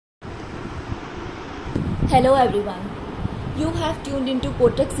Hello everyone. You have tuned into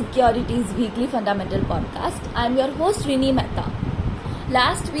Kotak Securities Weekly Fundamental Podcast. I am your host Rini Mehta.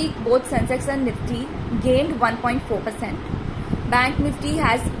 Last week, both Sensex and Nifty gained 1.4%. Bank Nifty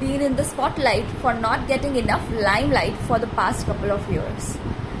has been in the spotlight for not getting enough limelight for the past couple of years.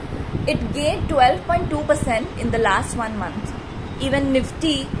 It gained 12.2% in the last 1 month. Even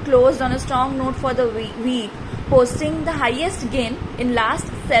Nifty closed on a strong note for the week, posting the highest gain in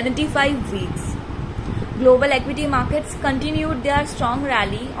last 75 weeks. Global equity markets continued their strong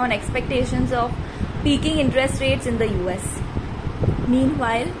rally on expectations of peaking interest rates in the US.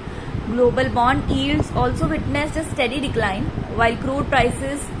 Meanwhile, global bond yields also witnessed a steady decline while crude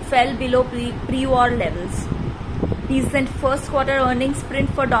prices fell below pre-war levels. Recent first quarter earnings print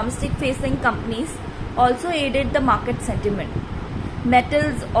for domestic facing companies also aided the market sentiment.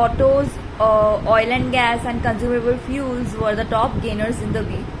 Metals, autos, oil and gas and consumable fuels were the top gainers in the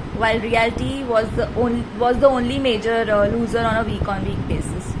week, while realty was the only major loser on a week-on-week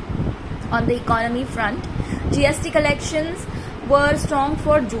basis. On the economy front, GST collections were strong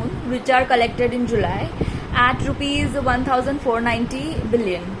for June, which are collected in July at rupees 1,490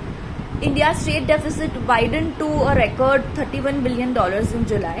 billion. India's trade deficit widened to a record $31 billion in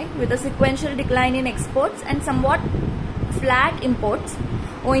July, with a sequential decline in exports and somewhat flat imports,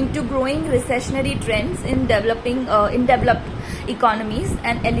 owing to growing recessionary trends in developed economies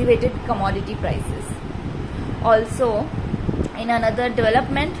and elevated commodity prices. Also, in another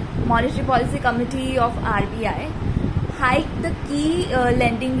development, Monetary Policy Committee of RBI hiked the key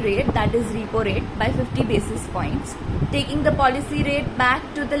lending rate, that is repo rate, by 50 basis points, taking the policy rate back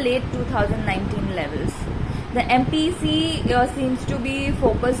to the late 2019 levels. The MPC seems to be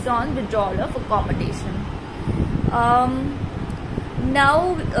focused on withdrawal of accommodation.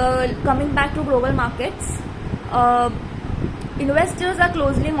 Now, coming back to global markets, investors are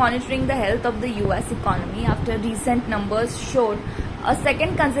closely monitoring the health of the US economy after recent numbers showed a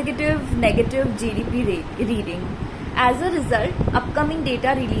second consecutive negative GDP reading. As a result, upcoming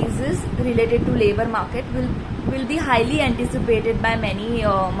data releases related to labor market will be highly anticipated by many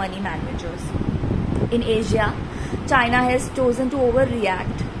money managers. In Asia, China has chosen to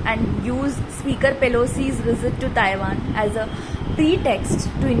overreact and use Speaker Pelosi's visit to Taiwan as a pretext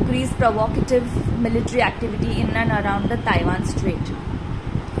to increase provocative military activity in and around the Taiwan Strait.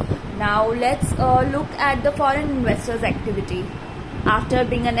 Now let's look at the foreign investors' activity. After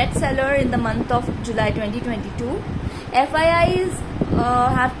being a net seller in the month of July 2022, FIIs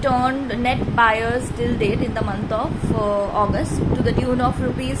have turned net buyers till date in the month of August to the tune of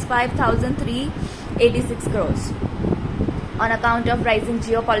rupees 5,386 crores. On account of rising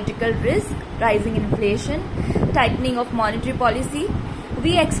geopolitical risk, rising inflation, tightening of monetary policy,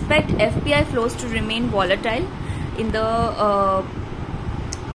 we expect FPI flows to remain volatile in the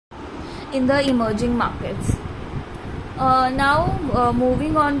emerging markets. Now,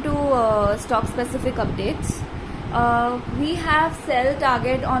 moving on to stock specific updates. We have sell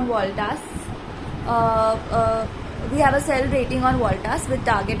target on Voltas. We have a sell rating on Voltas with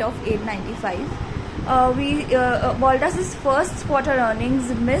target of 895. Voltas' first quarter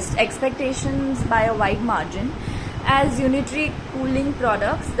earnings missed expectations by a wide margin as unitary cooling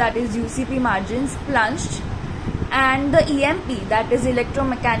products, that is UCP margins, plunged, and the EMP, that is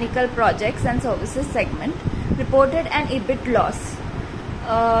electromechanical projects and services segment, reported an EBIT loss.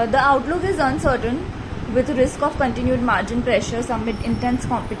 The outlook is uncertain with risk of continued margin pressures amid intense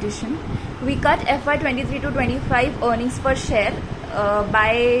competition. We cut FY2023-25 earnings per share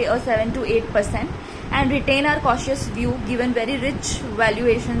by 7 to 8% and retain our cautious view given very rich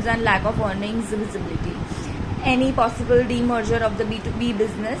valuations and lack of earnings visibility. Any possible demerger of the B2B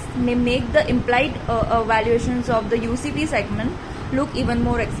business may make the implied valuations of the UCP segment look even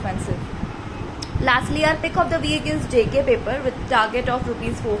more expensive. Lastly, our pick of the week is JK Paper with target of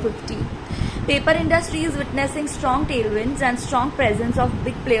rupees 450. Paper industry is witnessing strong tailwinds and strong presence of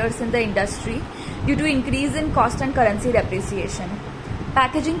big players in the industry due to increase in cost and currency depreciation.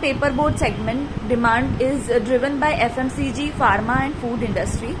 Packaging paperboard segment demand is driven by FMCG, pharma and food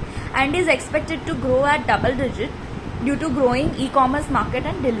industry and is expected to grow at double digit due to growing e-commerce market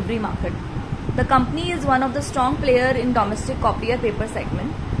and delivery market. The company is one of the strong player in domestic copier paper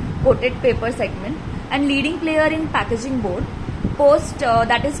segment, coated paper segment and leading player in packaging board post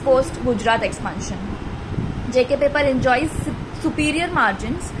Gujarat expansion. JK Paper enjoys superior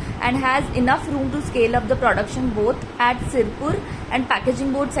margins and has enough room to scale up the production both at Sirpur and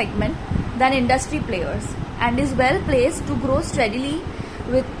packaging board segment than industry players and is well placed to grow steadily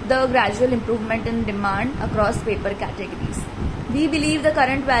with the gradual improvement in demand across paper categories. We believe the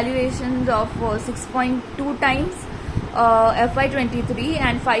current valuations of 6.2 times FY23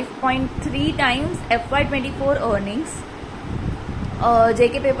 and 5.3 times FY24 earnings.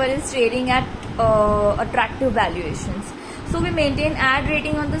 JK Paper is trading at attractive valuations. So we maintain add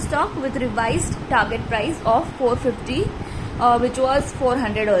rating on the stock with revised target price of 450, which was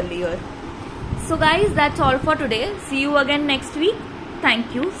 400 earlier. So guys, that's all for today. See you again next week.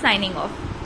 Thank you. Signing off.